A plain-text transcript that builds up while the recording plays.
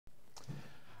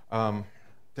Um,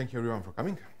 Thank you everyone for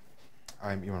coming.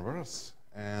 I'm Ivan Varas,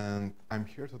 and I'm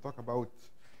here to talk about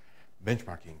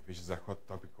benchmarking, which is a hot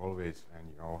topic always. And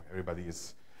you know, everybody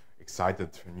is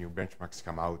excited when new benchmarks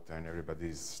come out, and everybody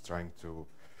is trying to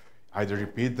either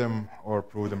repeat them or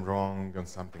prove them wrong on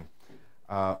something.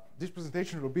 This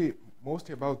presentation will be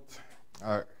mostly about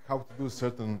how to do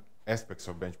certain aspects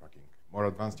of benchmarking. More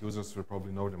advanced users will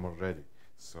probably know them already.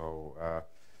 So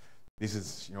this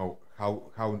is, you know,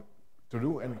 how to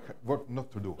do and what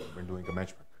not to do when doing a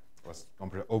benchmark was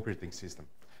operating system.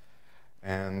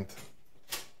 And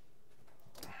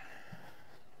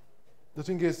the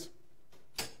thing is,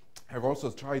 I've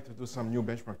also tried to do some new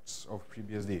benchmarks of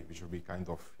FreeBSD, which will be kind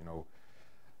of, you know,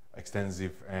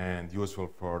 extensive and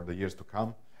useful for the years to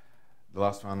come. The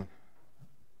last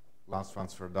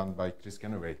ones were done by Chris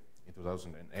Kenaway in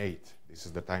 2008. This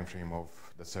is the time frame of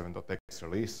the 7.x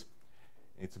release.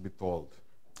 It's a bit old.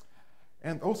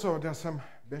 And also, there are some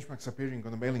benchmarks appearing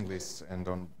on the mailing lists and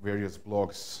on various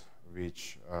blogs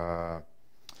which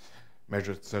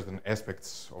measure certain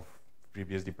aspects of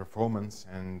FreeBSD performance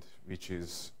and which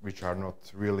are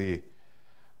not really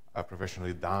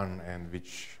professionally done and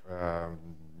which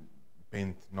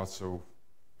paint not so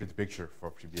pretty picture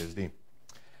for FreeBSD.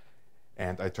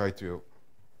 And I try to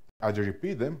either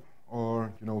repeat them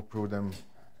or, you know, prove them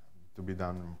to be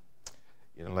done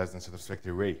in a less than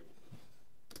satisfactory way.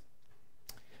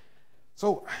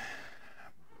 So,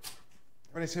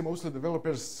 when I say mostly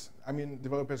developers, I mean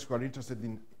developers who are interested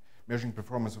in measuring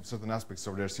performance of certain aspects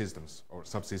of their systems or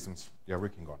subsystems they are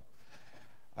working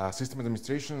on. System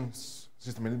administrators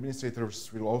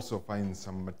will also find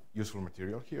some useful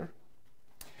material here.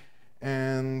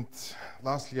 And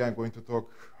lastly, I'm going to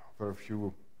talk for a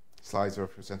few slides or a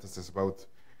few sentences about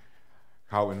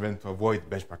how and when to avoid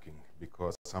benchmarking,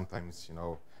 because sometimes, you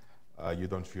know, you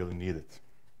don't really need it.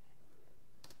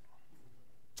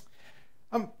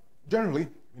 Generally,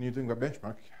 when you're doing a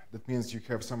benchmark, that means you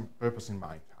have some purpose in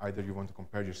mind. Either you want to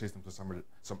compare your system to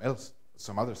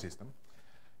some other system,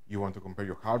 you want to compare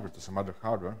your hardware to some other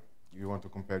hardware, you want to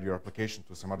compare your application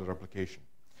to some other application.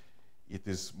 It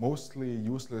is mostly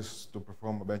useless to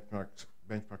perform a benchmark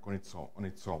on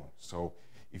its own. So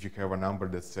if you have a number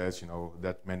that says, you know,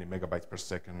 that many megabytes per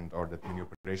second or that many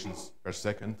operations per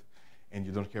second, and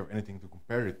you don't have anything to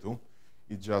compare it to,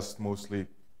 it's just mostly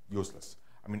useless.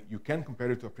 I mean, you can compare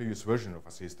it to a previous version of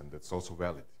a system. That's also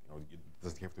valid. You know, it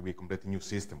doesn't have to be a completely new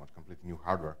system or completely new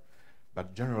hardware.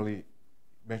 But generally,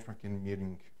 benchmarking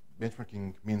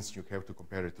means you have to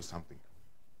compare it to something.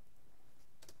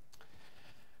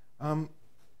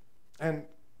 And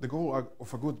the goal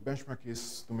of a good benchmark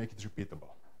is to make it repeatable,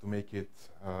 to make it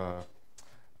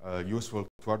useful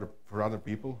for other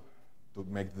people, to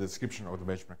make the description of the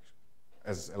benchmark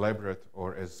as elaborate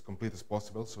or as complete as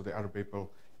possible so the other people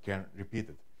can repeat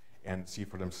it and see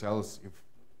for themselves if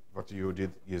what you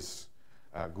did is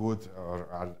good or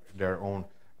are their own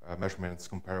measurements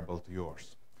comparable to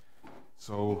yours.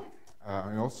 So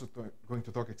I'm also going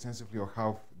to talk extensively on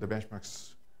how the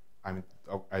benchmarks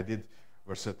I did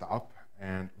were set up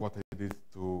and what I did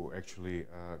to actually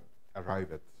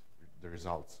arrive at the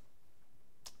results.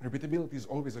 Repeatability is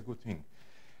always a good thing.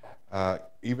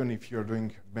 Even if you're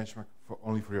doing benchmark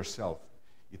only for yourself,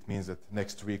 it means that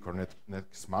next week or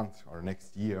next month or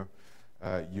next year,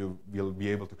 you will be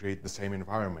able to create the same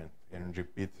environment and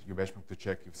repeat your benchmark to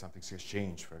check if something has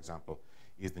changed. For example,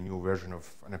 is the new version of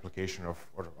an application or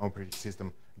operating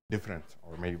system different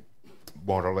or maybe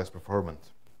more or less performant?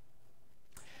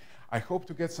 I hope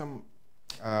to get some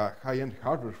high-end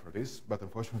hardware for this, but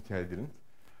unfortunately I didn't.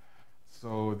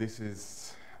 So this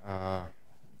is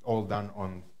all done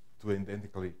on two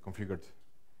identically configured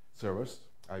servers,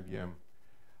 IBM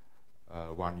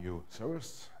 1U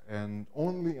servers, and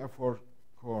only a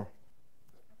 4-core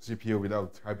CPU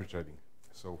without hyperthreading.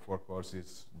 So 4 cores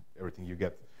is everything you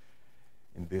get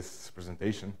in this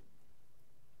presentation.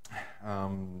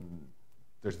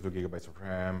 32 gigabytes of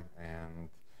RAM and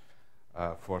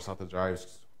 4 SATA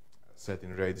drives set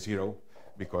in RAID 0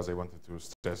 because I wanted to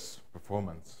stress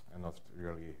performance and not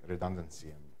really redundancy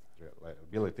and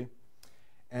reliability.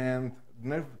 And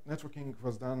networking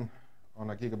was done on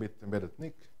a gigabit embedded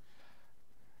NIC,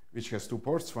 which has 2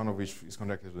 ports, one of which is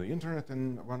connected to the internet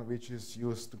and one of which is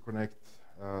used to connect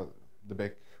the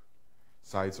back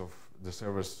sides of the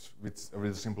servers with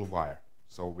a simple wire,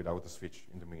 so without a switch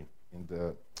in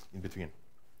between.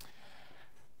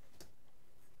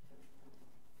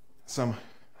 Some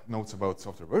notes about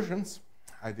software versions.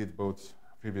 I did both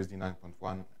FreeBSD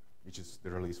 9.1, which is the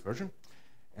release version,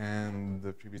 and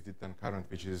the FreeBSD 10 current,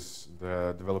 which is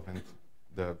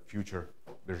the future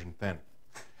version 10.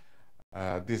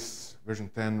 This version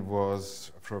 10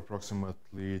 was for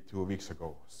approximately 2 weeks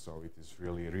ago, so it is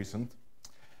really recent.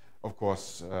 Of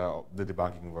course, the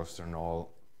debugging was turned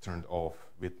off,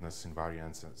 witness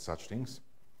invariants and such things.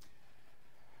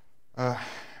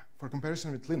 For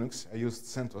comparison with Linux, I used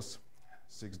CentOS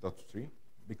 6.3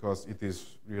 because it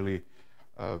is really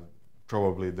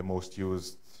probably the most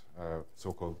used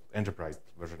so-called enterprise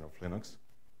version of Linux.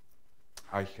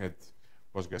 I had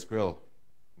PostgreSQL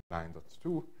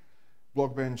 9.2,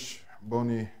 Blockbench,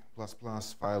 Bonnie++,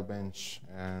 FileBench,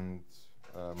 and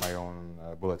my own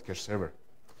bullet cache server.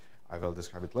 I will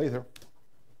describe it later.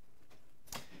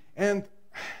 And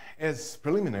as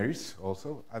preliminaries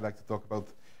also, I'd like to talk about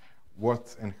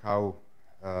what and how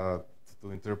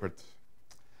to interpret,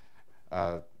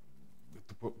 to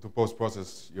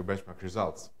post-process your benchmark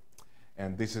results.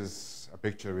 And this is a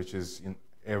picture which is in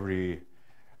every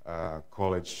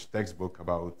college textbook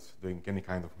about doing any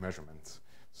kind of measurements.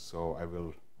 So I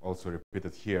will also repeat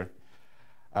it here.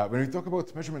 When we talk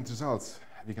about measurement results,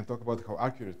 we can talk about how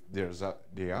accurate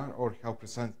they are or how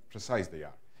precise they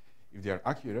are. If they are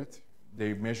accurate,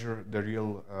 they measure the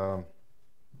real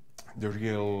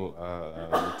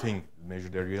thing, measure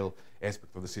the real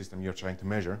aspect of the system you're trying to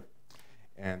measure.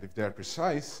 And if they are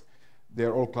precise,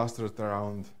 they're all clustered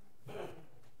around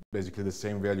basically the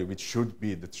same value, which should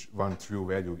be the one true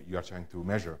value you are trying to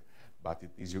measure, but it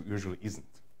usually isn't.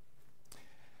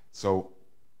 So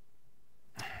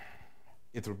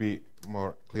it will be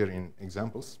more clear in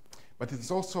examples, but it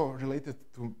is also related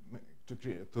to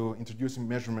introducing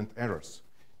measurement errors,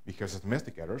 because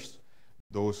domestic errors,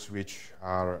 those which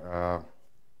are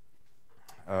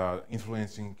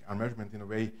influencing our measurement in a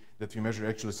way that we measure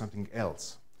actually something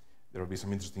else. There will be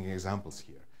some interesting examples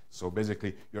here. So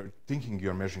basically, you're thinking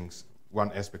you're measuring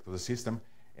one aspect of the system,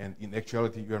 and in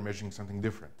actuality, you are measuring something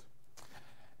different.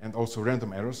 And also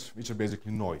random errors, which are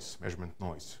basically noise, measurement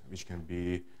noise, which can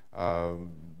be,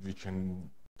 which can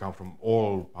come from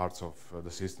all parts of the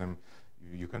system.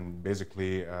 You can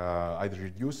basically either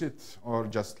reduce it or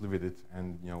just leave it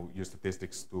and use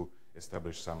statistics to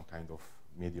establish some kind of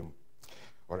medium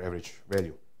or average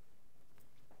value.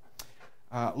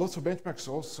 Lots of benchmarks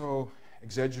also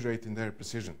exaggerate in their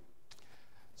precision.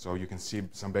 So you can see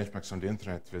some benchmarks on the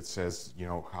internet that says,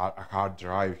 a hard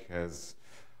drive has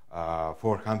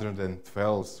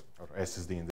 412, or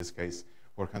SSD in this case,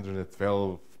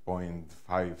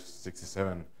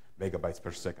 412.567 megabytes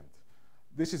per second.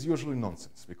 This is usually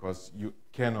nonsense because you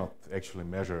cannot actually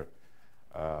measure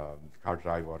hard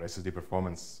drive or SSD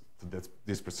performance to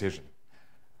this precision.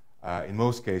 In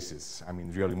most cases, I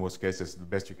mean, really most cases, the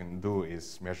best you can do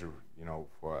is measure,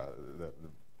 for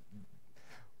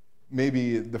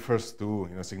maybe the first two,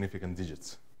 significant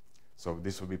digits. So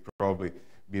this would be probably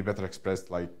be better expressed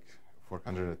like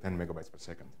 410 megabytes per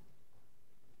second.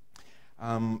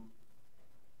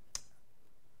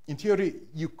 In theory,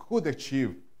 you could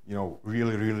achieve,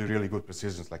 really good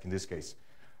precisions, like in this case,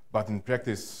 but in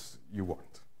practice, you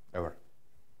won't ever.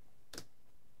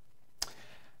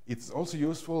 It's also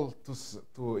useful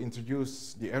to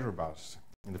introduce the error bars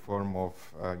in the form of,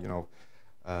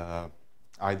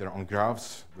 either on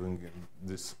graphs, doing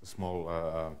this small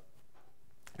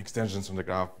extensions on the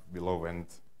graph below and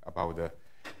above the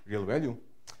real value,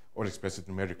 or express it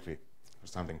numerically or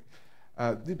something.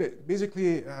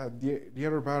 Basically, the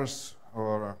error bars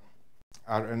are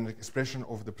an expression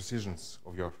of the precisions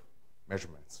of your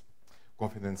measurements.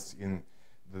 Confidence in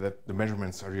that the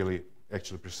measurements are really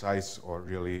actually precise or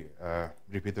really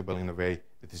repeatable in a way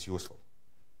that is useful.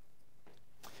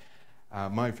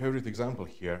 My favorite example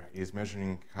here is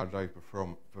measuring hard drive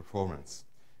performance,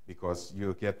 because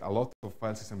you get a lot of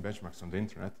file system benchmarks on the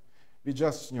internet. We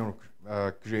just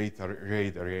create a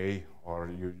RAID array, or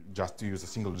you just use a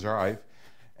single drive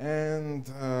and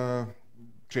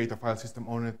create a file system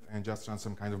on it and just run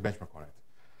some kind of benchmark on it.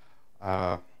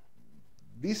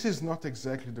 This is not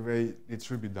exactly the way it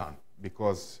should be done,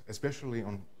 because especially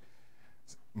on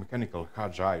mechanical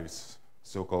hard drives,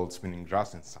 so-called spinning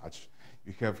graphs and such,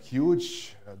 you have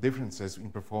huge differences in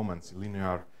performance,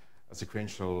 linear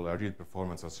sequential read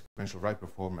performance or sequential write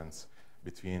performance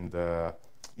between the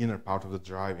inner part of the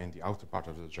drive and the outer part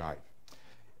of the drive.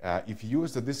 If you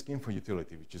use the disk info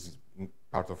utility, which is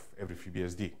part of every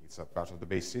FreeBSD, it's a part of the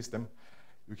base system,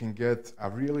 you can get a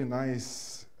really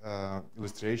nice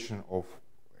illustration of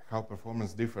how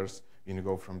performance differs when you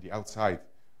go from the outside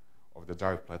of the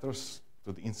drive platters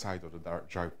to the inside of the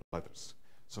drive platters.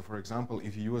 So for example,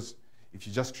 if you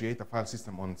just create a file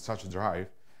system on such a drive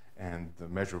and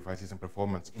measure file system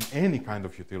performance in any kind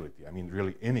of utility, I mean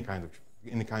really any kind of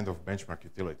benchmark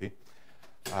utility,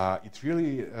 it's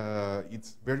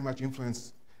very much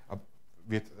influenced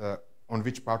on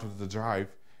which part of the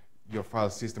drive your file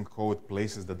system code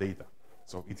places the data.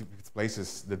 So if it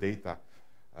places the data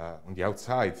on the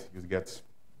outside, you get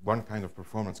one kind of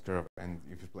performance curve, and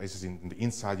if it places in the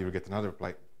inside, you get another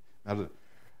type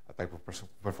of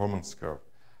performance curve.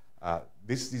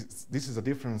 This is a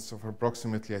difference of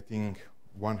approximately, I think,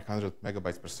 100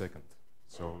 megabytes per second.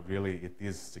 So really, it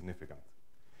is significant.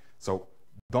 So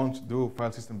don't do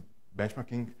file system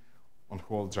benchmarking on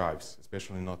whole drives,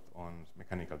 especially not on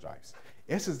mechanical drives.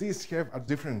 SSDs have a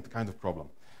different kind of problem.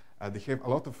 They have a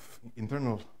lot of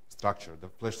internal structure. The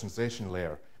flash translation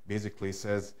layer basically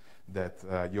says that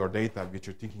your data, which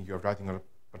you're thinking you're writing on a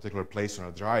particular place on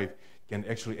a drive, can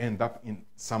actually end up in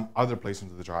some other place on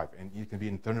the drive, and it can be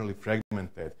internally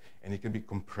fragmented, and it can be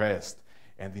compressed,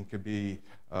 and it can be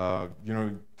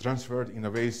transferred in a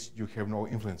ways you have no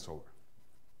influence over.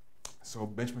 So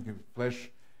benchmarking with flash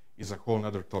is a whole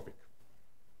other topic.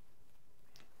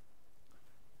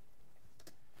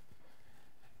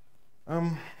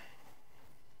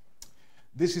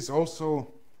 This is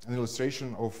also an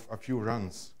illustration of a few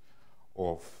runs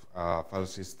of file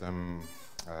system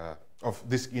of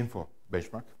disk info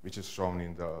benchmark, which is shown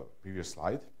in the previous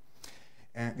slide.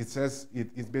 And it says,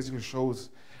 it basically shows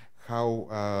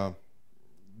how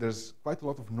there's quite a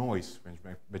lot of noise when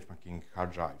benchmarking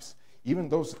hard drives. Even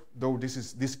though this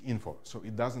is disk info, so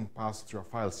it doesn't pass through a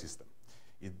file system.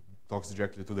 It talks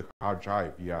directly to the hard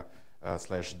drive via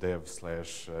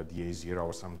 /dev/da0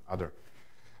 or some other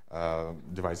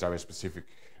device driver specific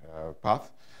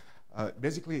path.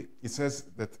 Basically, it says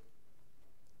that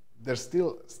there's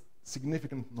still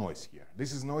significant noise here.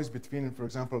 This is noise between, for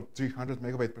example, 300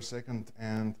 megabytes per second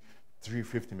and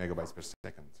 350 megabytes per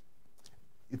second.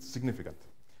 It's significant.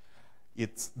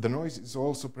 The noise is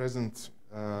also present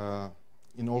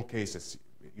in all cases.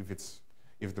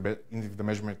 If the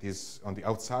measurement is on the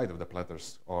outside of the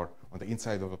platters or on the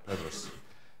inside of the platters,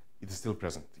 it is still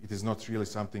present. It is not really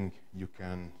something you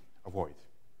can avoid.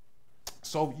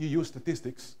 So you use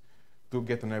statistics to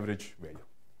get an average value.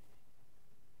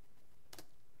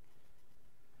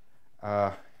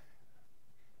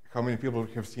 How many people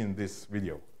have seen this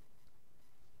video?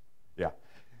 Yeah.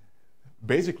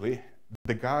 Basically,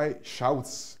 the guy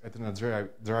shouts at a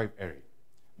drive array.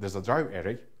 There's a drive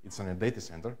array, it's in a data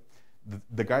center.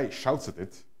 The guy shouts at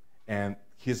it, and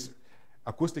his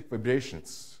acoustic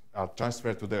vibrations are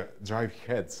transferred to the drive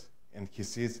heads, and he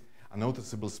sees a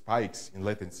noticeable spikes in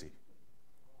latency.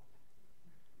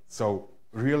 So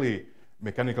really,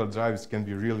 mechanical drives can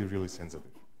be really, really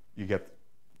sensitive. You get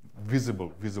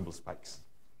visible spikes.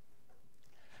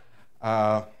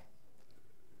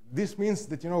 This means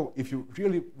that, if you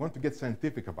really want to get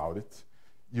scientific about it,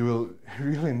 you will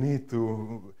really need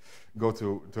to go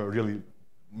to really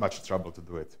much trouble to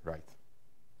do it right.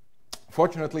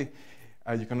 Fortunately,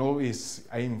 you can always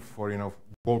aim for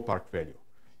ballpark value.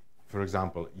 For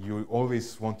example, you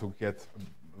always want to get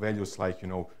values like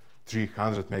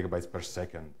 300 megabytes per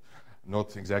second,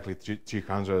 not exactly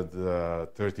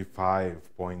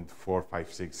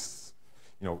 335.456.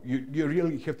 You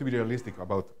really have to be realistic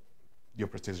about your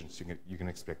precisions you can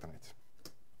expect on it.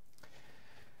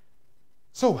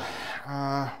 So,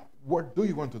 what do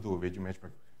you want to do when you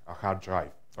benchmark a hard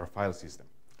drive or a file system?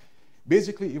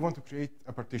 Basically, you want to create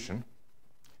a partition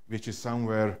which is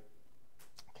somewhere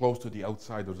close to the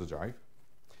outside of the drive,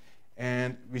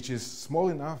 and which is small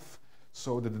enough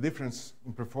so that the difference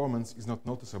in performance is not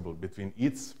noticeable between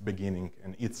its beginning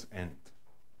and its end.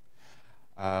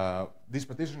 This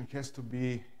partition has to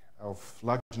be of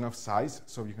large enough size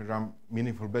so you can run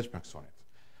meaningful benchmarks on it.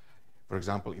 For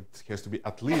example, it has to be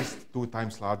at least 2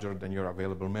 times larger than your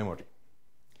available memory,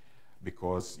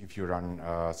 because if you run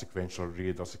a sequential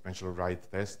read or sequential write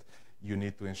test, you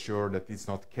need to ensure that it's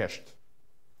not cached.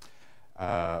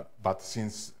 But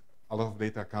since a lot of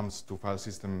data comes to file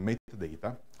system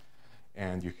metadata,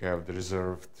 and you have the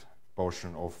reserved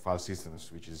portion of file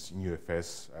systems, which is in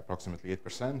UFS approximately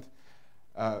 8%,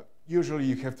 usually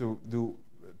you have to do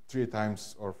 3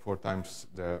 times or 4 times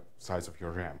the size of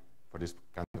your RAM for this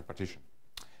kind of partition.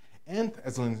 And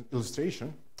as an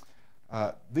illustration,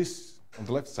 this on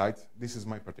the left side, this is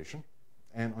my partition.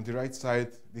 And on the right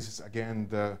side, this is again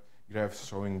the graph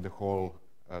showing the whole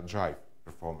drive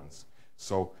performance.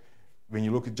 So when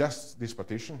you look at just this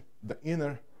partition, the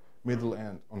inner, middle,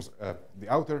 and the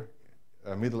outer,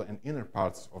 middle, and inner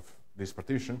parts of this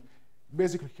partition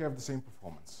basically have the same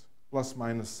performance, plus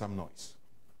minus some noise.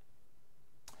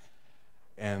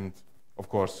 And of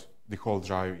course, the whole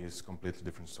drive is a completely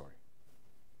different story.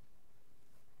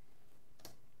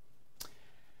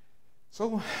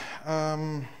 So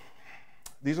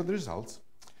these are the results.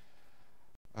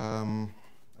 I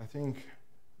think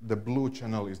the blue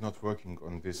channel is not working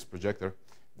on this projector.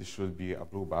 This should be a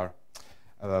blue bar.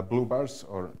 Blue bars,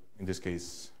 or in this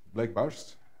case, black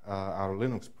bars, are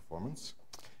Linux performance.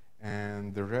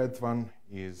 And the red one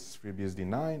is FreeBSD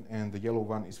 9, and the yellow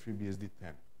one is FreeBSD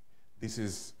 10. This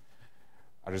is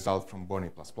a result from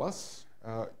Bonnie++.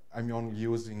 I'm only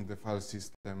using the file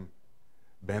system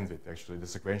bandwidth, actually, the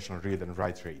sequential read and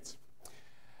write rates,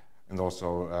 and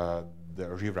also the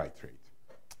rewrite rate.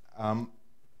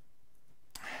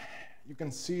 You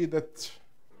can see that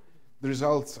the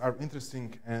results are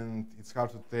interesting, and it's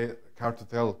hard to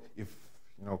tell if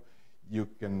you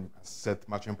can set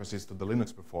much emphasis to the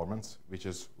Linux performance, which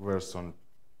is worse on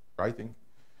writing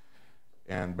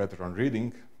and better on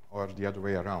reading, or the other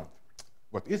way around.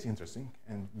 What is interesting,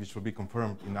 and which will be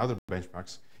confirmed in other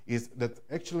benchmarks, is that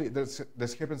actually there's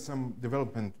happened some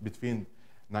development between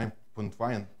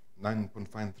 9.1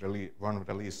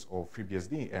 release of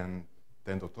FreeBSD and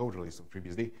 10.0 release of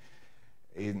FreeBSD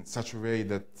in such a way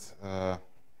that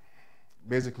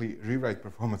basically rewrite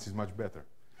performance is much better.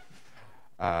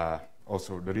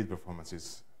 Also, the read performance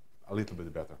is a little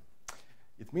bit better.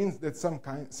 It means that some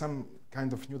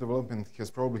kind of new development has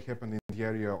probably happened in the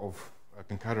area of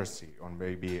concurrency, or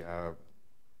maybe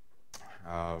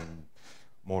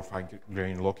more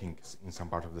fine-grained locking in some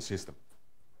part of the system.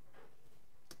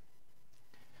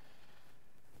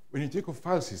 When you think of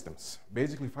file systems,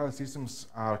 basically file systems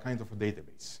are kind of a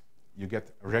database. You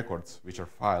get records, which are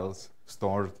files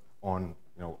stored on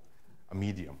a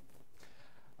medium.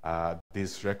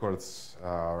 These records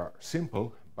are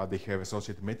simple, but they have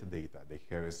associated metadata. They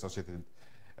have associated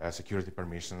security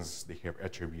permissions. They have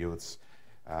attributes.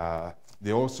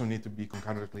 They also need to be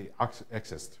concurrently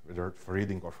accessed, whether for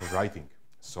reading or for writing.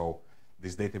 So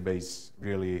this database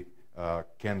really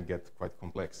can get quite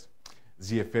complex.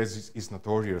 ZFS is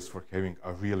notorious for having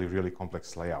a really, really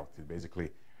complex layout. It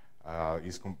basically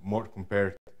is more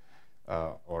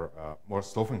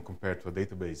often compared to a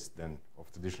database than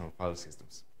of traditional file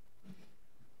systems.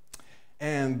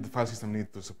 And the file system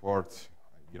needs to support,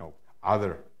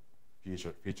 other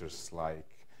features like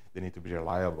they need to be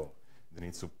reliable.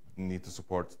 They need to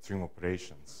support string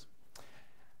operations.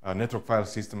 Network file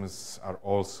systems are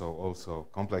also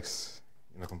complex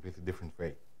in a completely different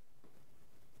way.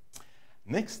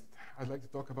 Next, I'd like to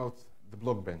talk about the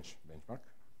Blockbench benchmark.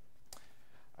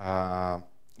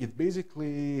 It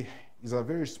basically is a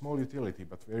very small utility,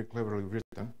 but very cleverly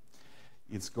written.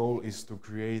 Its goal is to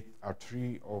create a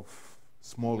tree of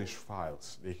smallish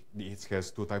files. It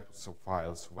has two types of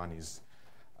files. One is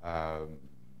a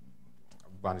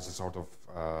sort of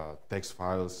text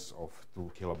files of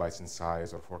 2 kilobytes in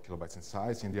size or 4 kilobytes in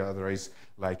size, and the other is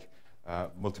like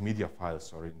multimedia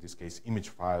files, or in this case, image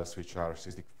files, which are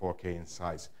 64K in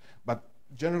size. But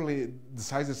generally, the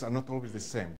sizes are not always the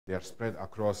same. They are spread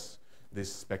across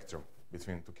this spectrum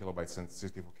between 2 kilobytes and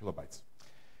 64 kilobytes.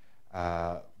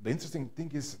 The interesting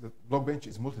thing is that Blockbench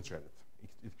is multi-threaded.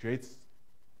 It creates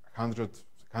hundreds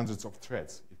of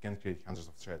threads. It can create hundreds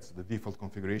of threads. The default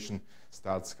configuration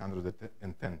starts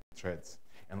 110 threads.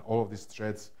 And all of these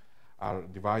threads are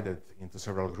divided into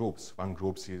several groups. One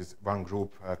group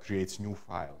creates new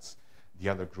files. The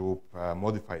other group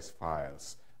modifies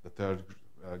files. The third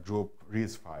group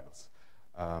reads files.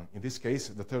 In this case,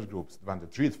 the third group, the one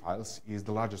that reads files, is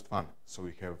the largest one. So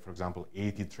we have, for example,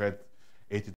 80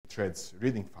 threads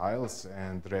reading files,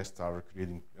 and the rest are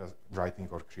writing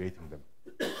or creating them.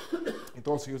 It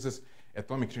also uses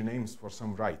atomic renames for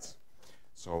some writes.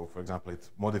 So, for example, it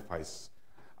modifies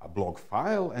a blog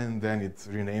file, and then it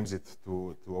renames it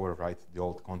to overwrite the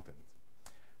old content.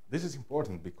 This is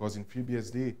important because in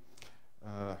FreeBSD,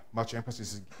 much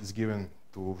emphasis is given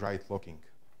to write locking.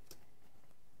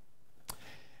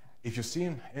 If you've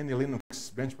seen any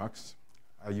Linux benchmarks,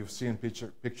 you've seen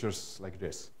pictures like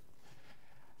this.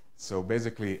 So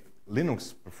basically,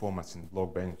 Linux performance in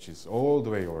Blockbench is all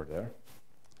the way over there,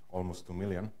 almost 2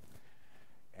 million.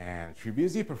 And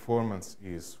FreeBSD performance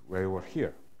is way over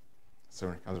here,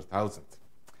 700,000.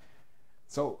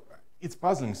 So it's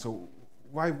puzzling. So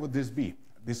why would this be?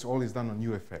 This all is done on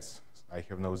UFS. I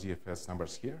have no ZFS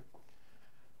numbers here.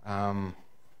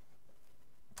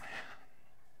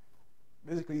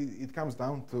 Basically, it comes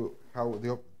down to how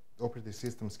the operating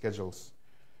system schedules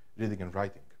reading and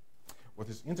writing. What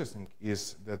is interesting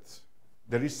is that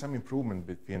there is some improvement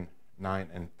between 9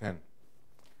 and 10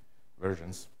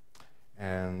 versions.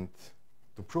 And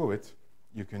to prove it,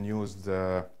 you can use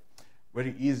the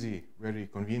very easy, very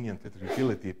convenient little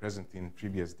utility present in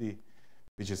FreeBSD,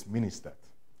 which is Ministat.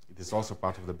 It is also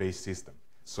part of the base system.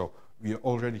 So we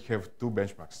already have two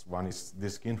benchmarks. One is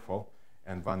diskinfo,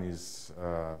 and one is,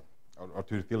 or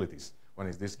two utilities. One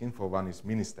is diskinfo, one is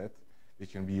Ministat,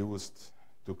 which can be used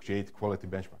to create quality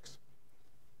benchmarks.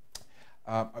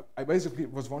 I basically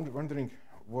was wondering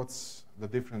what's the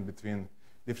difference between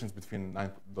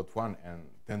 9.1 and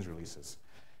 10 releases.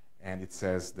 And it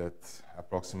says that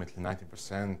approximately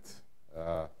 90%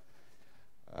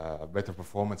 better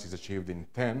performance is achieved in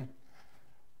 10,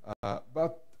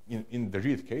 but in the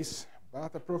read case,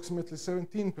 but approximately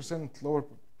 17% lower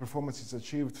performance is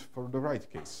achieved for the write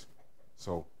case.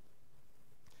 So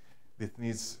it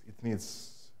needs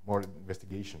more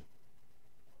investigation.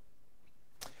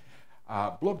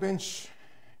 Blockbench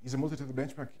is a multi-threaded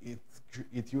benchmark.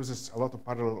 It uses a lot of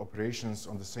parallel operations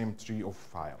on the same tree of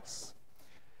files.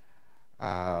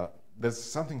 There's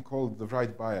something called the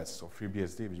write bias of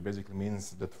FreeBSD, which basically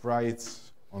means that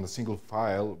writes on a single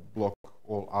file block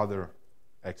all other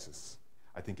access.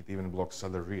 I think it even blocks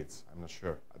other reads. I'm not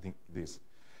sure. I think it is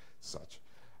such.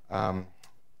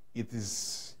 It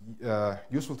is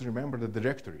useful to remember the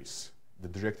directories. The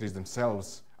directories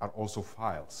themselves are also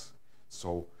files.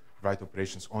 So write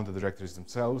operations on the directories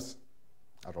themselves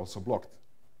are also blocked.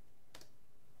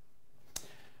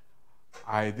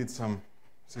 I did some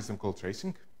system call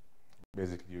tracing.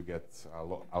 Basically, you get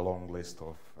a long list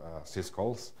of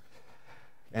sysctls.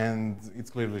 And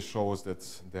it clearly shows that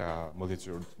there are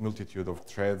multitude of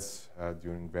threads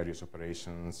during various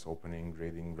operations, opening,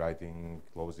 reading, writing,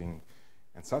 closing,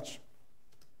 and such.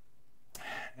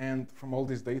 And from all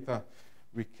this data,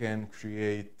 we can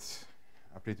create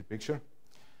a pretty picture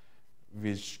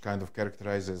which kind of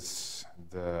characterizes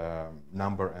the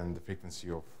number and the frequency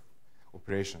of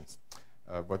operations.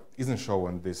 What isn't shown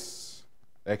on this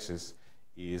axis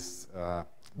is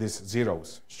these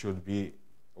zeros should be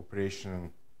operation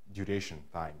duration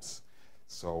times.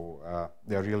 So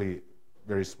they're really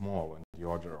very small in the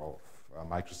order of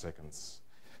microseconds.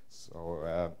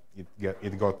 So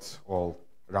it got all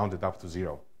rounded up to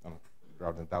zero,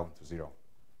 rounded down to zero.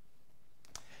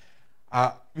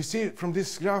 We see from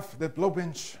this graph that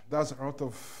Blockbench does a lot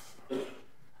of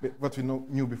what we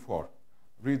knew before.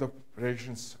 Read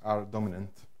operations are dominant.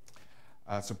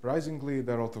 Surprisingly,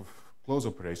 there are a lot of close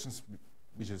operations,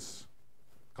 which is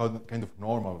kind of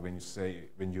normal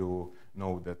when you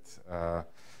know that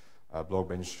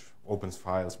Blockbench opens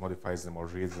files, modifies them, or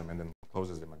reads them, and then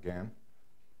closes them again.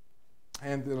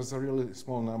 And there's a really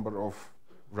small number of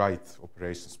write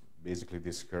operations, basically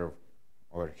this curve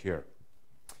over here.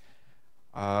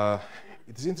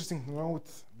 It is interesting to note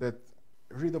that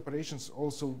read operations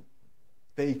also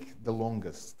take the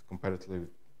longest comparatively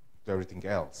to everything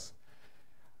else,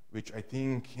 which I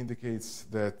think indicates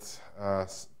that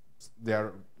they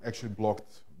are actually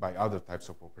blocked by other types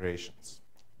of operations,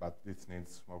 but it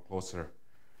needs more closer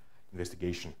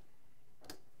investigation.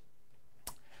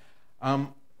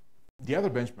 The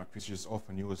other benchmark which is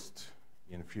often used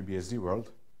in FreeBSD world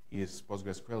is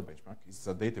PostgreSQL benchmark. It's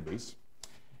a database.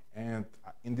 And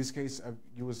in this case, I've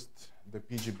used the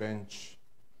pgbench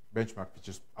benchmark, which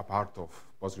is a part of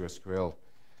PostgreSQL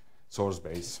source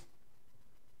base.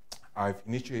 I've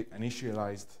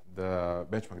initialized the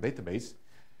benchmark database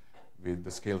with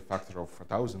the scale factor of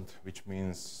 1,000, which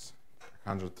means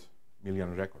 100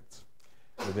 million records.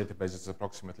 The database is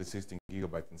approximately 16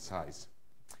 gigabytes in size.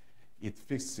 It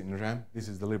fits in RAM. This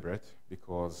is deliberate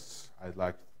because I'd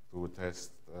like to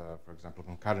test, for example,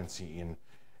 concurrency in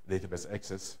database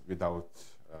access without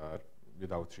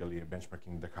really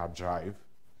benchmarking the hard drive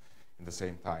in the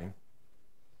same time.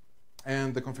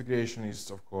 And the configuration is,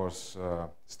 of course,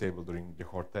 stable during the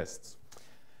horde tests.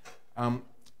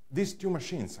 These two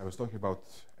machines I was talking about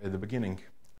at the beginning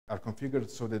are configured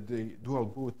so that they dual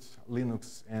boot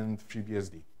Linux and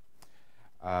FreeBSD.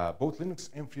 Both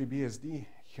Linux and FreeBSD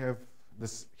have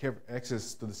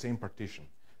access to the same partition.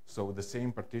 So the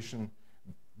same partition,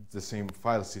 the same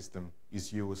file system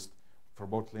is used for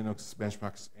both Linux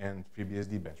benchmarks and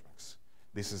FreeBSD benchmarks.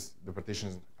 This is the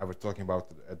partition I was talking about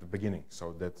at the beginning.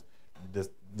 So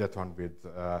that one with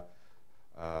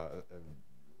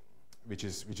which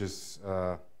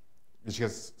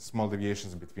has small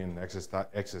deviations between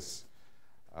access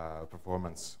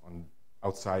performance on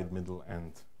outside, middle,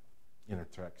 and inner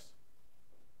tracks.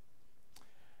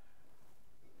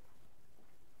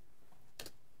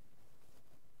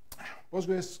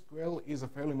 PostgreSQL is a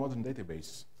fairly modern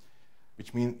database,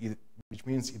 which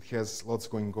means it has lots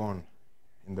going on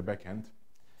in the back end.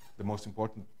 The most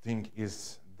important thing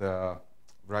is the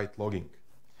write logging.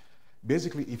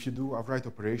 Basically, if you do a write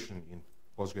operation in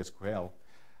PostgreSQL,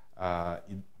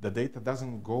 the data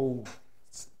doesn't go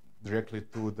directly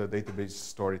to the database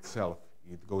store itself.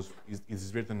 It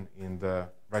is written in the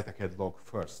write-ahead log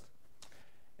first.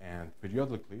 And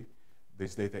periodically,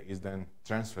 this data is then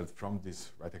transferred from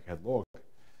this write-ahead log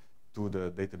to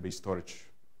the database storage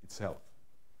itself.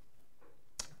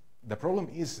 The problem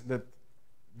is that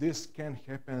this can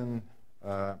happen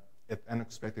at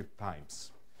unexpected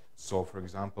times. So, for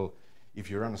example, if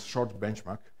you run a short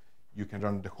benchmark, you can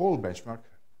run the whole benchmark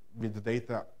with the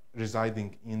data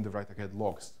residing in the write-ahead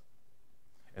logs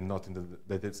and not in the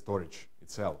data storage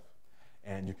itself.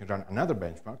 And you can run another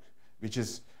benchmark, which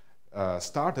is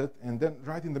started, and then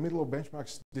right in the middle of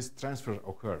benchmarks, this transfer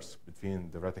occurs between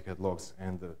the write-ahead logs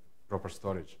and the proper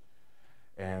storage.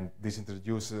 And this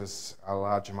introduces a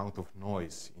large amount of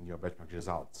noise in your benchmark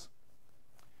results.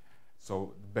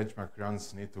 So the benchmark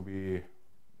runs need to be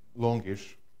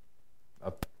longish,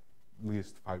 at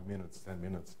least 5 minutes, 10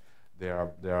 minutes.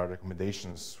 There are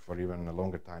recommendations for even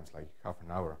longer times, like half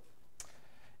an hour.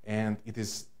 And it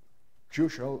is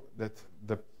crucial that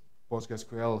the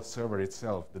PostgreSQL server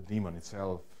itself, the daemon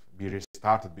itself, be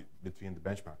restarted between the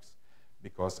benchmarks,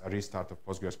 because a restart of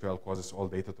PostgreSQL causes all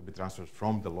data to be transferred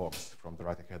from the logs, from the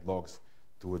write-ahead logs,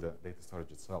 to the data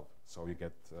storage itself. So you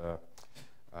get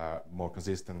more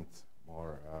consistent,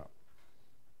 more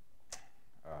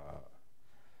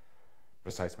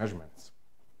precise measurements.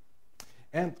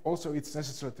 And also, it's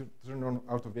necessary to turn on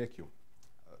auto vacuum.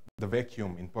 The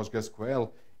vacuum in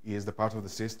PostgreSQL is the part of the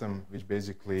system which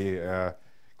basically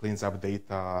cleans up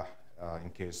data in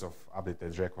case of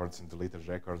updated records and deleted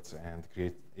records, and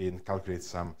calculates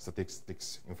some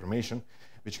statistics information,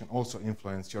 which can also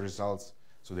influence your results,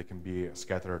 so they can be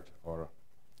scattered or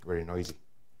very noisy.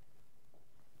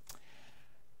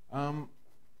 On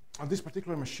this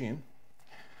particular machine,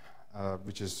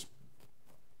 which is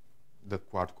the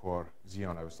quad-core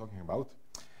Xeon I was talking about,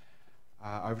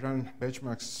 I've run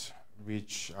benchmarks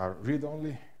which are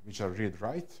read-only, which are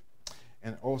read-write,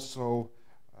 and also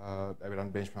I've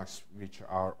run benchmarks which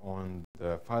are on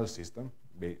the file system,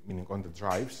 meaning on the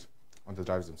drives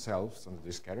themselves, on the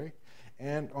disk array,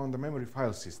 and on the memory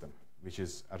file system, which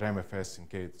is a RAMFS in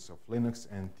case of Linux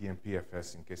and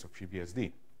TMPFS in case of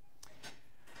FreeBSD.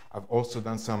 I've also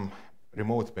done some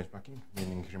remote benchmarking,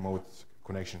 meaning remote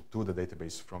connection to the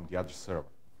database from the other server.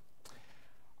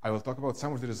 I will talk about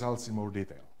some of the results in more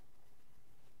detail.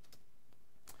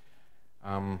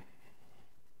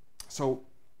 So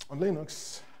on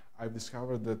Linux, I've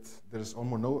discovered that there's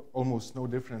almost no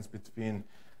difference between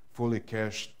fully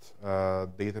cached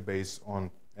database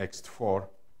on ext4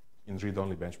 in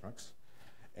read-only benchmarks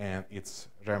and its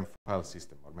RAM file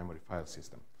system or memory file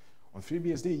system. On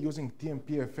FreeBSD, using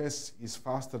TMPFS is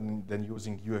faster than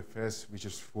using UFS, which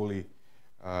is fully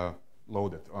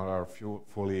loaded or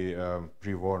fully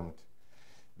pre-warmed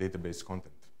database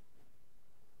content.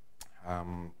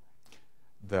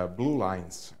 The blue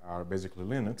lines are basically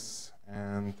Linux,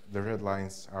 and the red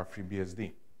lines are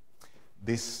FreeBSD.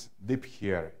 This dip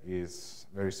here is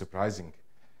very surprising.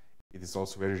 It is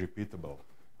also very repeatable.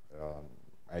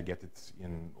 I get it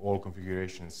in all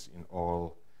configurations, in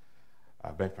all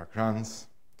benchmark runs.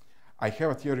 I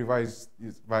have a theory why is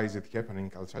it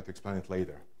happening. I'll try to explain it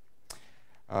later.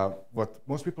 What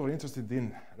most people are interested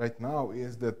in right now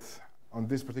is that on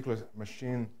this particular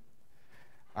machine,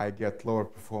 I get lower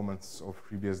performance of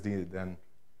FreeBSD than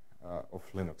of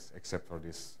Linux, except for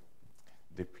this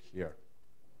dip here.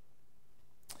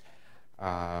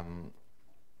 I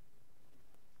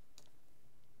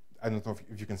don't know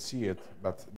if you can see it,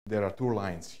 but there are two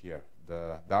lines here,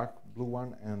 the dark blue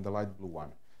one and the light blue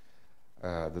one.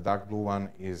 The dark blue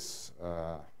one is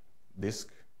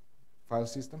disk file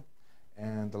system,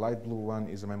 and the light blue one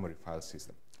is a memory file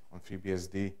system. On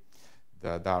FreeBSD,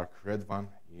 the dark red one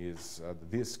is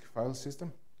the disk file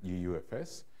system,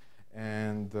 UFS,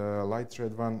 and the light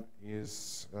red one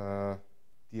is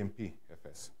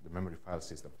TMPFS, the memory file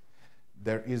system.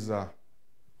 There is a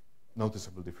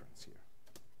noticeable difference here.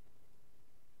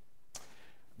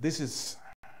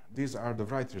 These are the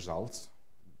write results,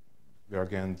 where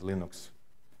again the Linux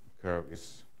curve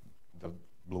is the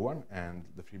blue one and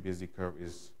the FreeBSD curve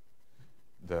is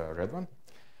the red one.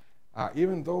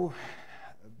 Even though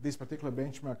this particular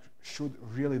benchmark should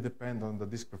really depend on the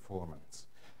disk performance,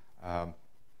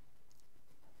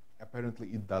 apparently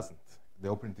it doesn't. The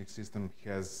operating system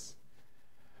has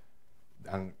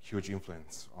a huge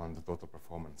influence on the total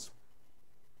performance.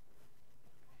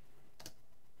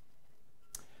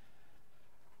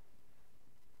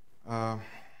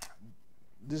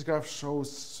 This graph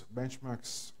shows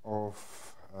benchmarks of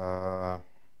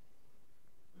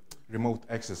remote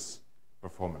access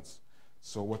performance.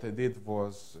 So what I did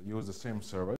was use the same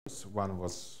servers. One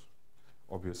was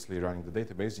obviously running the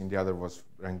database, and the other was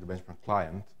running the benchmark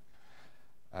client.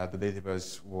 The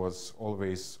database was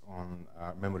always on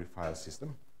a memory file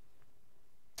system.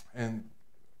 And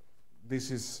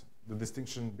this is the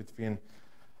distinction between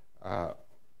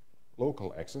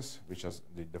local access, which is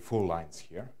the full lines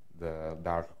here, the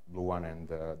dark blue one and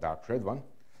the dark red one,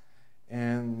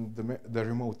 and the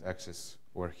remote access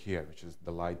over here, which is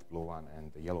the light blue one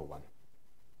and the yellow one.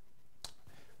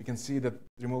 We can see that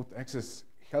remote access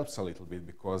helps a little bit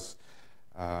because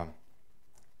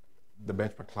the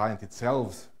benchmark client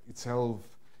itself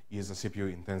is a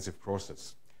CPU-intensive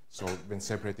process. So when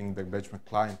separating the benchmark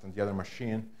client and the other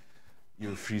machine,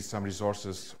 you free some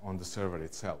resources on the server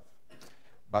itself.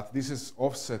 But this is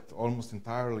offset almost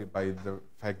entirely by the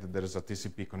fact that there is a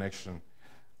TCP connection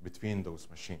between those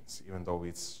machines, even though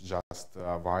it's just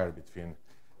a wire between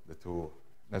the two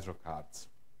network cards.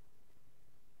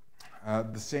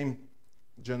 The same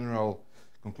general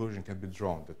conclusion can be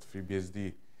drawn that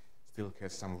FreeBSD still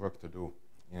has some work to do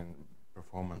in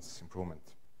performance improvement.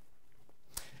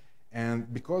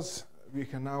 And because we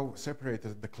have now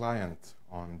separated the client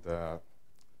on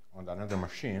another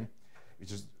machine,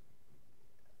 which is,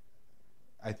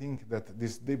 I think that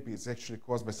this dip is actually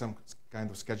caused by some kind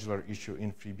of scheduler issue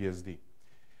in FreeBSD.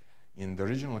 In the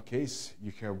original case,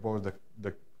 you have both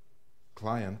the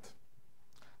client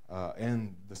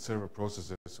and the server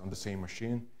processes on the same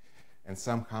machine, and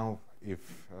somehow if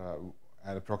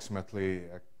at approximately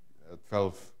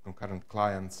 12 concurrent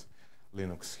clients,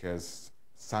 Linux has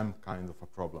some kind of a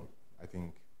problem, I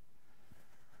think.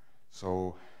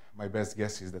 So my best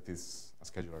guess is that it's a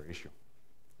scheduler issue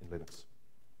in Linux.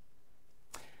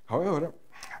 However,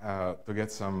 to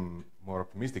get some more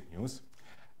optimistic news,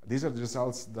 these are the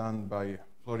results done by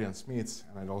Florian Smits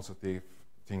and I also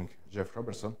think Jeff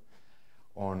Robertson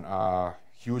on a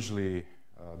hugely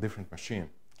different machine.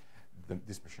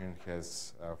 This machine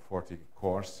has 40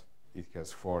 cores. It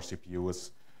has 4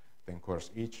 CPUs, 10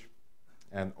 cores each,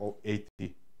 and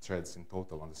 80 threads in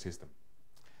total on the system.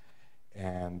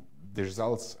 And the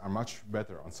results are much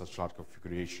better on such large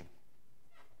configuration.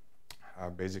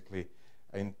 Basically,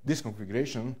 in this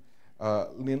configuration,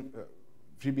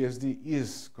 FreeBSD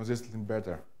is consistently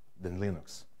better than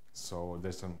Linux, so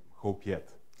there's some hope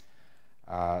yet.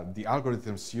 The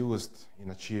algorithms used in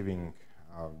achieving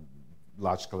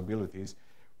large scalabilities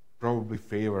probably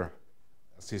favor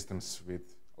systems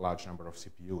with a large number of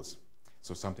CPUs.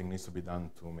 So something needs to be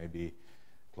done to maybe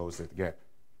close that gap.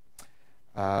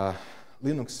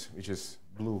 Linux, which is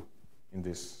blue in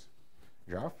this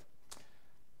graph,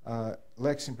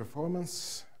 lacks in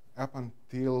performance up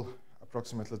until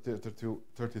approximately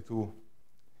 32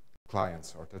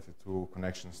 clients or 32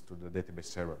 connections to the database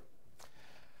server.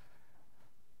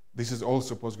 This is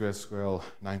also PostgreSQL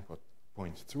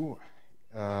 9.2.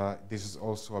 This is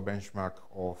also a benchmark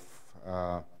of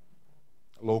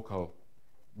local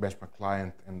benchmark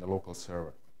client and the local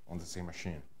server on the same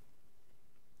machine.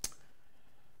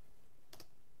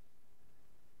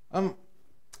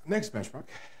 Next benchmark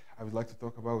I would like to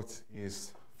talk about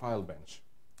is FileBench.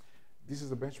 This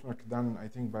is a benchmark done, I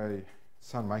think, by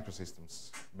Sun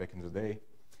Microsystems back in the day,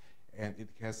 and it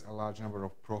has a large number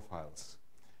of profiles.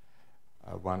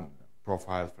 One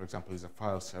profile, for example, is a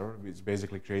file server, which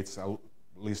basically creates a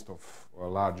list of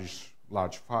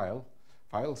large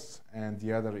files, and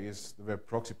the other is the web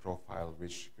proxy profile,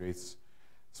 which creates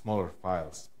smaller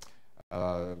files.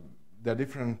 There are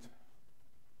different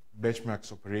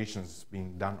benchmarks operations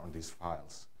being done on these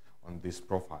files, on these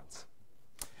profiles.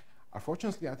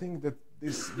 Unfortunately, I think that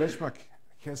this benchmark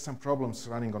has some problems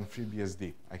running on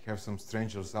FreeBSD. I have some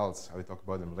strange results. I will talk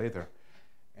about them later.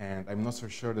 And I'm not so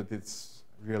sure that it's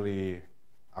really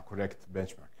a correct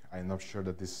benchmark. I'm not sure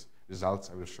that these results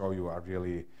I will show you are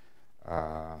really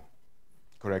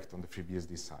correct on the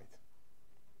FreeBSD side.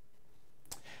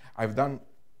 I've done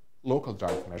local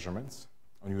drive measurements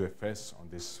on UFS on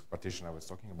this partition I was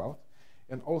talking about,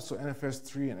 and also NFS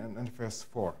 3 and NFS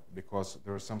 4, because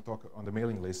there was some talk on the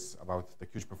mailing lists about the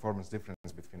huge performance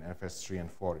difference between NFS 3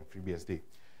 and 4 in FreeBSD.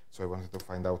 So I wanted to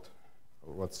find out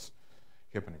what's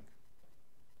happening.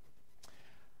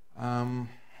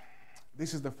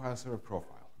 This is the file server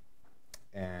profile,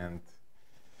 and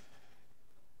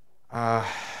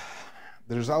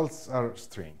the results are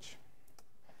strange.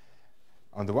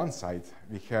 On the one side,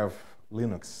 we have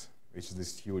Linux, which is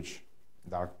this huge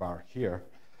dark bar here.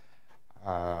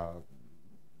 The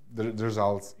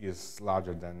results is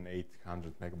larger than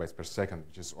 800 megabytes per second,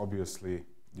 which is obviously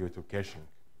due to caching,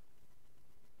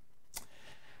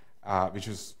 which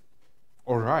is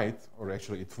all right, or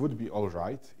actually it would be all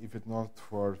right if it not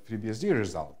for FreeBSD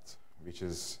result, which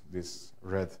is this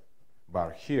red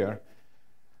bar here,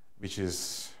 which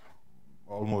is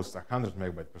almost 100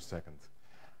 megabytes per second.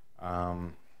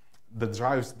 The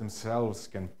drives themselves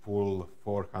can pull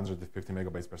 450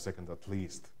 megabytes per second at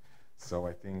least. So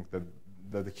I think that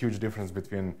the huge difference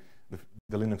between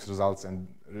the Linux results and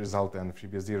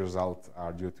FreeBSD result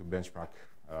are due to benchmark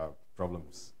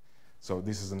problems. So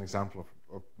this is an example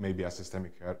of maybe a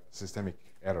systemic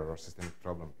error or systemic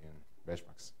problem in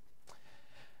benchmarks.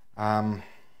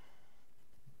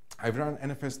 I've run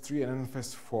NFS3 and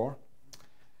NFS4.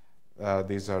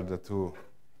 These are the two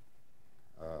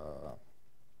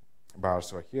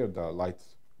bars over here, the light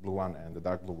blue one and the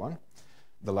dark blue one.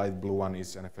 The light blue one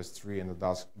is NFS3 and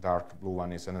the dark blue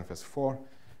one is NFS4.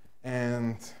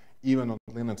 And even on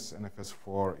Linux,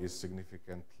 NFS4 is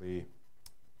significantly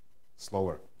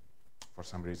slower for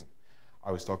some reason.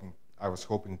 I was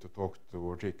hoping to talk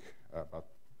to Rick, but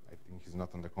I think he's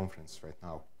not on the conference right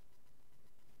now.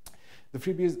 The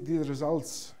FreeBSD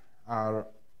results are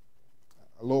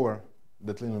lower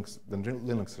than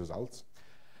Linux results.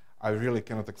 I really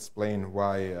cannot explain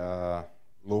why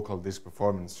local disk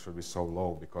performance should be so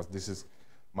low, because this is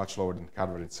much lower than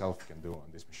hardware itself can do on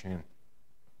this machine.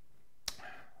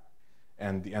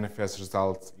 And the NFS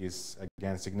result is,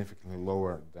 again, significantly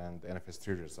lower than the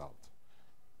NFS3 result.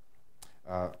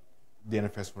 The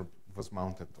NFS was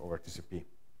mounted over TCP.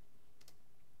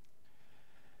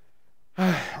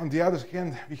 On the other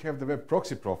hand, we have the web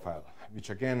proxy profile, which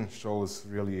again shows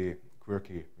really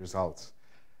quirky results,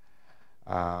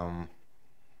 but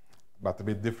a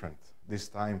bit different. This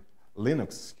time,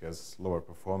 Linux has lower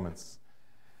performance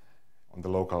on the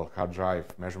local hard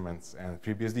drive measurements, and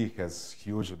FreeBSD has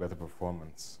hugely better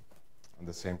performance on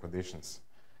the same conditions.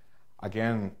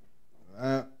 Again,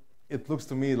 it looks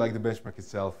to me like the benchmark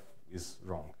itself is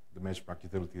wrong. The benchmark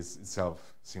utility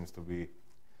itself seems to be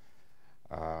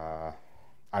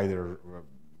either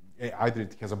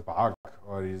it has a bug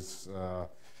or is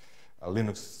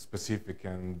Linux specific,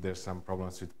 and there's some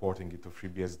problems with porting it to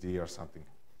FreeBSD or something.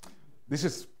 This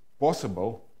is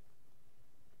possible,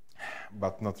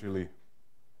 but not really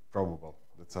probable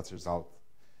that such a result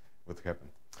would happen.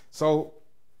 So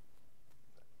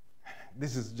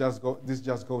this just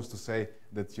goes to say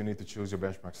that you need to choose your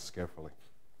benchmarks carefully.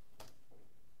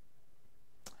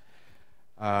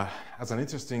 As an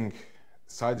interesting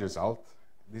side result,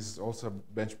 this is also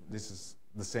this is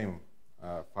the same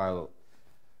file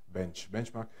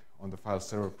benchmark on the file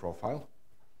server profile,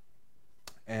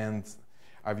 and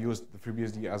I've used the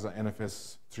FreeBSD as an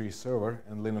NFS3 server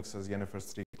and Linux as the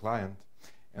NFS3 client,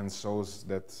 and shows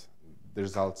that the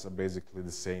results are basically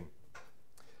the same,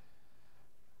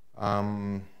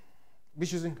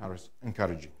 which is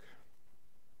encouraging.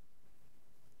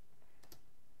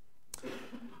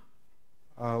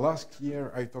 Last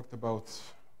year, I talked about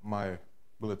my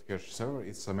bullet cache server.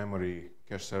 It's a memory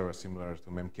cache server similar to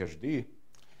memcached.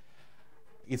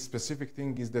 Its specific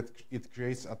thing is that it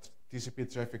creates a TCP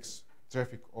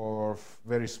traffic of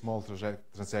very small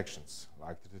transactions,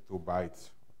 like 32 byte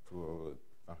to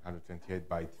 128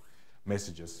 byte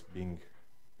messages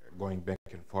going back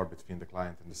and forth between the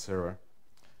client and the server.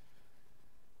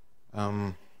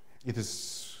 It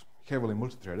is heavily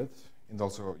multi-threaded and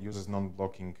also uses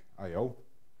non-blocking I/O.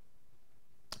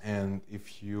 And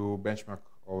if you benchmark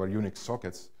over Unix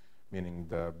sockets, meaning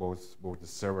both the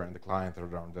server and the client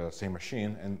are on the same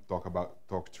machine, and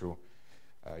talk through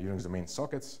Unix domain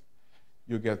sockets,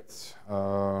 you get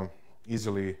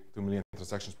easily 2 million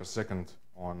transactions per second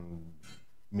on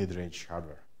mid-range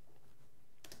hardware.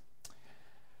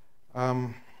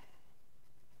 The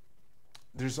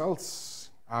results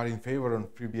are in favor on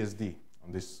FreeBSD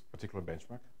on this particular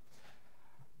benchmark,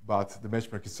 but the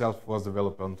benchmark itself was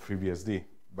developed on FreeBSD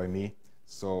by me,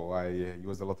 so I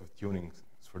used a lot of tuning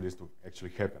for this to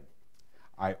actually happen.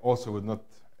 I also would not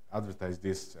advertise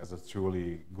this as a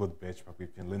truly good benchmark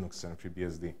between Linux and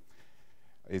FreeBSD.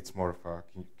 It's more of a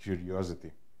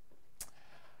curiosity.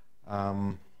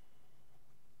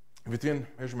 Between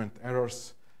measurement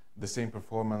errors, the same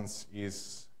performance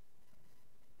is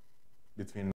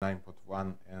between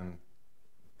 9.1 and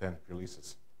 10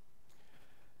 releases.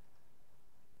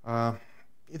 The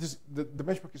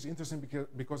benchmark is interesting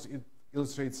because it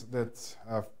illustrates that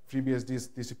FreeBSD's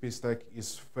TCP stack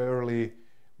is fairly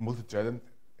multi-threaded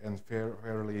and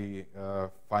fairly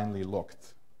finely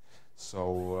locked.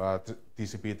 So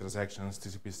TCP transactions,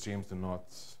 TCP streams do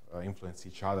not influence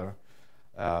each other.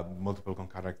 Multiple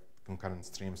concurrent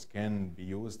streams can be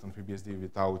used on FreeBSD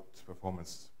without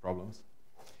performance problems.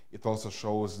 It also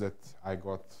shows that I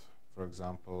got, for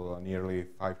example, nearly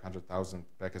 500,000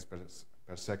 packets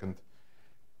per second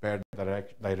per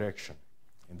direction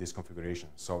in this configuration.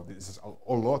 So this is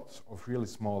a lot of really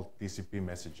small TCP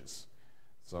messages.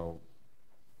 So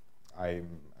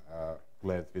I'm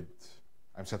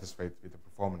satisfied with the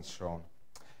performance shown.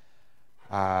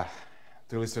 To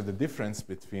illustrate the difference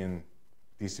between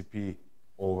TCP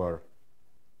over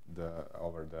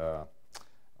over the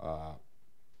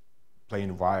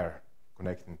plain wire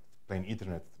connecting, plain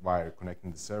Ethernet wire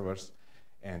connecting the servers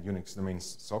and Unix domain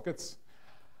sockets.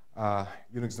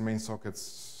 Unix domain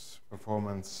sockets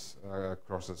performance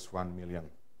crosses 1 million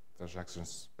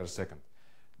transactions per second.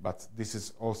 But this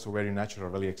is also very natural,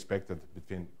 really expected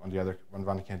between, on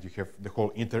one hand, you have the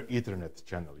whole Ethernet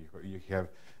channel. You have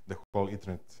the whole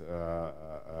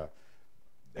Ethernet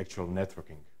actual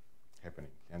networking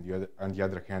happening. And on the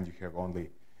other hand, you have only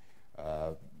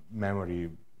memory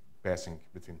passing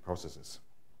between processes.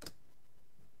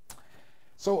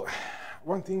 So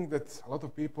one thing that a lot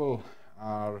of people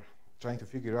are trying to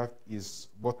figure out is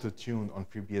what to tune on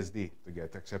FreeBSD to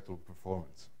get acceptable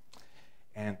performance.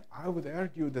 And I would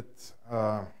argue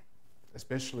that,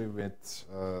 especially with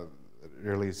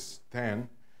release 10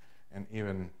 and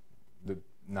even the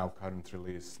now current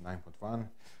release 9.1,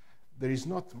 there is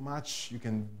not much you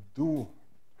can do,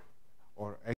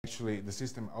 or actually the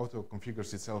system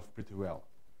auto-configures itself pretty well.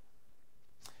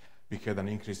 We had an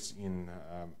increase in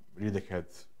read-ahead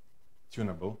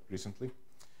tunable recently.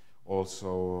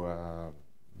 Also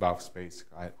buff space,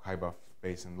 high buff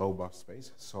space and low buff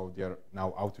space. So they are now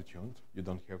auto-tuned. You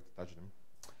don't have to touch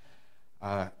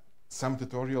them. Some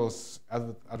tutorials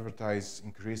advertise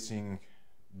increasing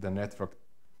the network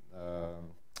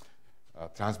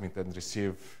transmit and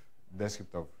receive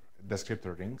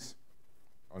descriptor rings,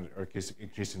 or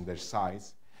increasing their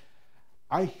size.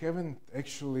 I haven't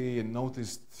actually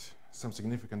noticed some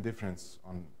significant difference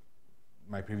on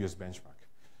my previous benchmark.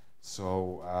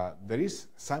 So there is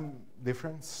some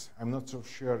difference. I'm not so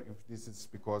sure if this is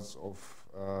because of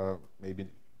maybe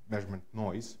measurement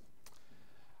noise.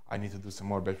 I need to do some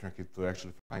more benchmarking to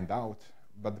actually find out.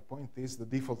 But the point is the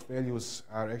default values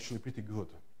are actually pretty good.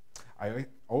 I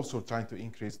also trying to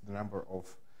increase the number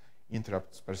of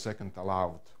interrupts per second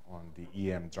allowed on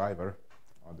the EM driver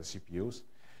on the CPUs.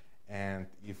 And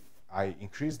if I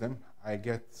increase them, I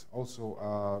get also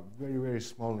a very, very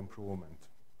small improvement,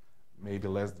 maybe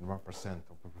less than 1%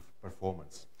 of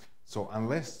performance. So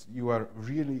unless you are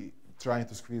really trying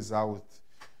to squeeze out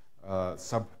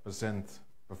sub%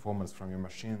 performance from your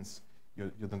machines,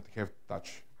 you don't have to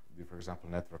touch the, for example,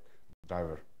 network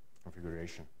driver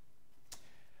configuration.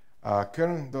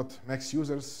 Kern.max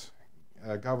users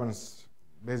governs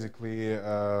basically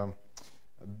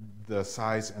the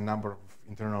size and number of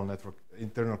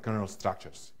internal kernel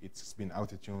structures. It's been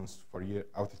auto-tuned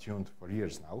for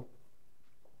years now.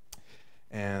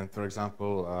 And for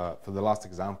example, for the last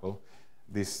example,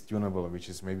 this tunable, which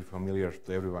is maybe familiar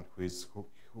to everyone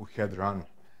who had run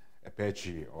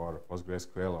Apache or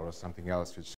PostgreSQL or something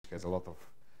else, which has a lot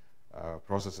of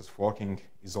processes forking,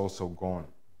 is also gone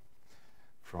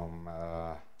from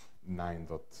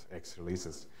 9.x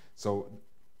releases. So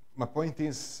my point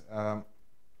is,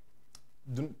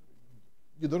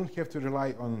 you don't have to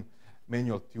rely on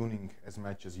manual tuning as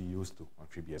much as you used to on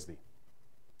FreeBSD.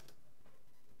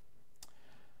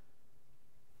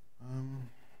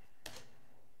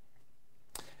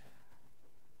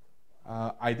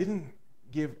 I didn't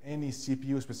give any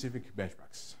CPU-specific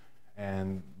benchmarks.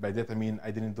 And by that I mean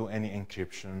I didn't do any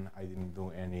encryption, I didn't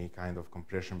do any kind of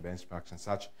compression benchmarks and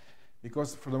such,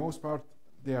 because for the most part,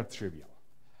 they are trivial.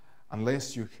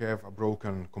 Unless you have a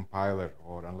broken compiler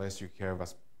or unless you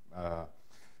have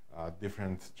a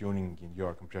different tuning in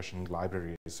your compression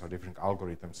libraries or different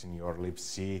algorithms in your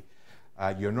libc,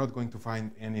 you're not going to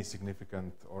find any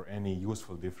significant or any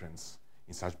useful difference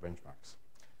in such benchmarks.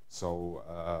 So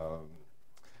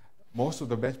most of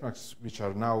the benchmarks which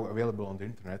are now available on the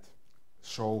internet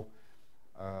show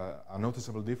a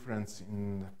noticeable difference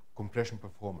in compression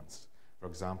performance. For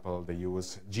example, they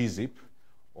use gzip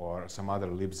or some other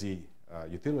libc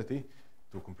utility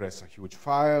to compress a huge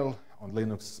file on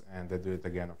Linux, and they do it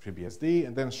again on FreeBSD,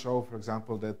 and then show, for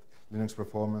example, that Linux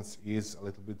performance is a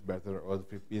little bit better, or the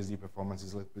FreeBSD performance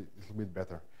is a little bit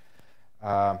better.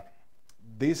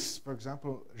 This, for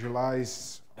example,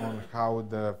 relies on how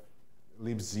the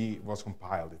libc was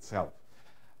compiled itself.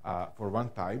 For one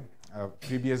time,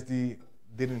 FreeBSD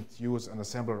didn't use an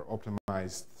assembler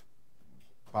optimized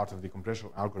part of the compression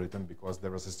algorithm because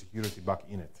there was a security bug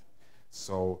in it.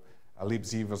 So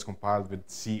libc was compiled with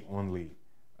C-only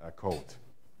code,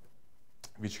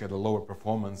 which had a lower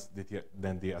performance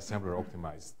than the assembler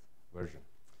optimized version.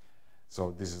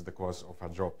 So this is the cause of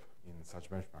a drop in such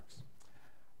benchmarks.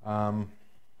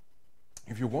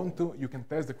 If you want to, you can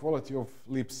test the quality of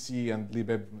libc and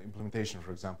libeb implementation.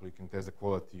 For example, you can test the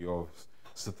quality of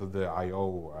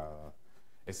std.io,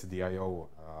 std.io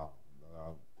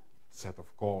set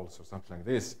of calls or something like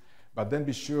this. But then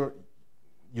be sure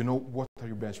you know what are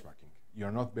you benchmarking.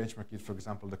 you're not benchmarking, for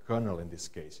example, the kernel in this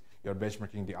case. You're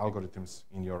benchmarking the algorithms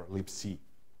in your libc.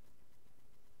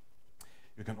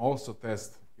 You can also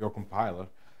test your compiler.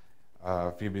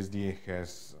 FreeBSD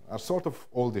has a sort of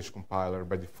oldish compiler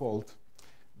by default.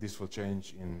 This will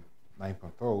change in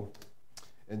 9.0.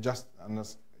 And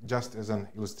just as an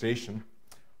illustration,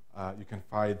 you can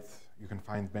find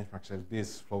benchmarks like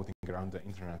this floating around the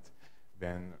internet,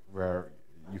 where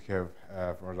you have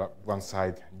for one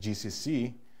side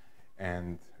GCC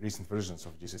and recent versions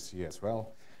of GCC as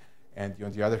well, and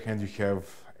on the other hand you have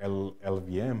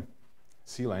LLVM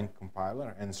CLang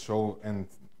compiler, and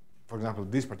for example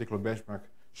this particular benchmark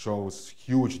shows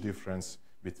huge difference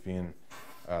between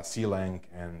CLang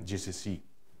and GCC.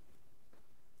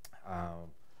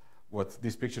 What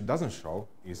this picture doesn't show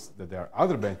is that there are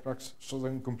other benchmarks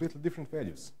showing completely different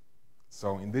values.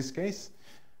 So in this case,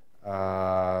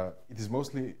 it is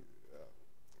mostly,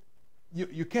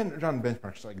 you can run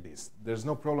benchmarks like this. There's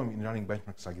no problem in running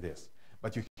benchmarks like this.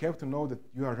 But you have to know that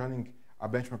you are running a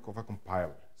benchmark of a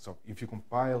compiler. So if you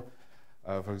compile,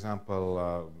 for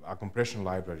example, a compression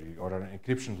library or an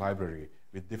encryption library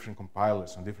with different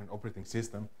compilers on different operating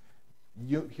systems,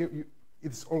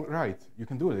 it's all right. You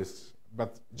can do this.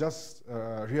 But just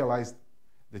realize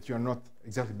that you are not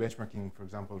exactly benchmarking, for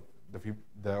example,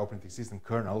 the operating system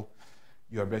kernel.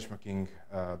 You are benchmarking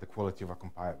the quality of a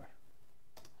compiler.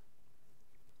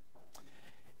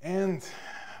 And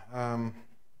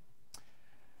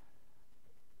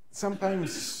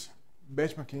sometimes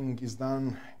benchmarking is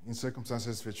done in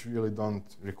circumstances which really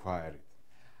don't require it.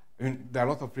 I mean, there are a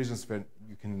lot of reasons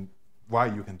why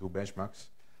you can do benchmarks.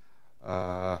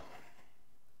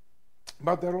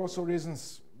 But there are also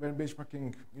reasons when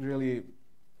benchmarking really,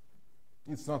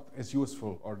 it's not as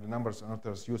useful, or the numbers are not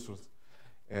as useful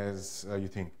as you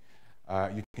think.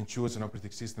 You can choose an operating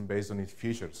system based on its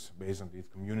features, based on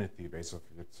its community, based on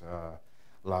its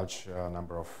large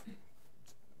number of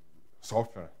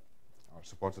software or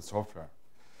supported software.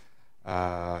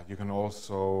 You can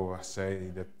also say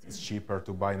that it's cheaper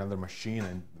to buy another machine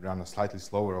and run a slightly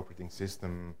slower operating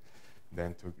system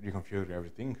than to reconfigure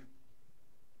everything.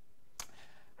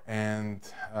 And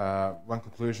one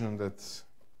conclusion that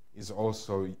is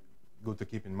also good to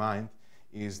keep in mind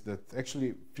is that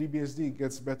actually FreeBSD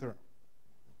gets better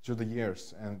through the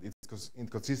years, and it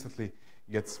consistently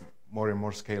gets more and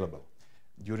more scalable.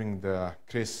 During the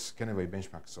Chris Kennewy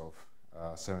benchmarks of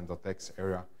 7.x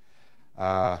era,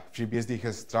 FreeBSD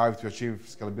has strived to achieve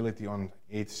scalability on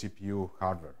 8 CPU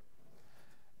hardware.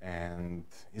 And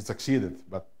it succeeded,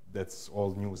 but that's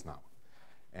old news now.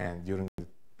 And during the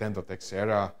 10.x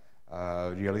era,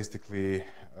 realistically,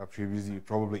 FreeBSD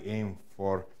probably aimed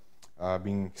for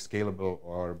being scalable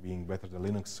or being better than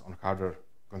Linux on hardware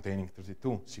containing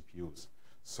 32 CPUs.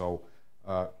 So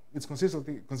it's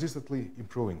consistently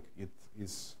improving. It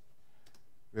is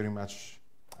very much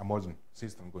a modern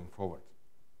system going forward.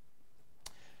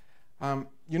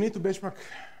 You need to benchmark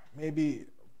maybe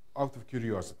out of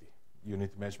curiosity. You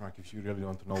need to benchmark if you really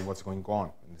want to know what's going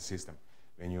on in the system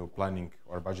when you're planning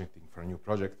or budgeting for a new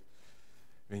project,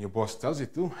 when your boss tells you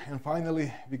to. And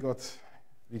finally, we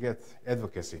get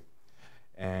advocacy.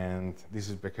 And this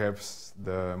is perhaps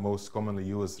the most commonly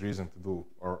used reason to do,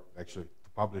 or actually to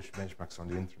publish benchmarks on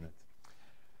the internet.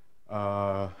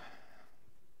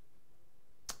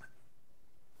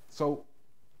 So,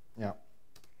 yeah.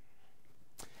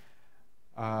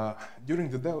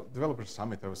 During the developer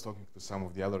summit, I was talking to some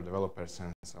of the other developers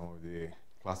and some of the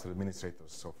cluster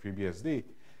administrators of FreeBSD,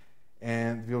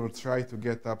 and we will try to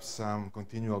get up some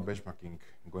continual benchmarking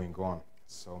going on.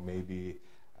 So maybe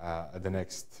at the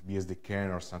next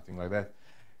BSD-CAN or something like that,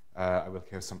 I will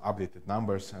have some updated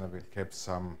numbers, and I will have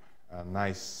some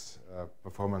nice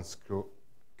performance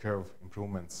curve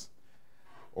improvements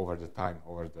over the time,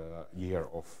 over the year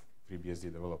of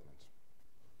FreeBSD development.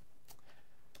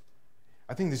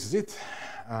 I think this is it.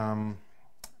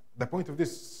 The point of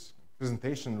this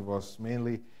presentation was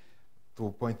mainly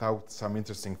to point out some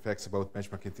interesting facts about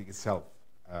benchmarking itself,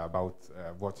 about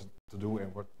what to do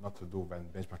and what not to do when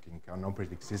benchmarking an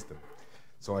operating system.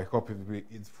 So I hope it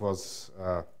was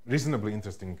a reasonably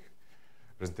interesting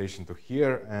presentation to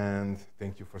hear, and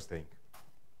thank you for staying.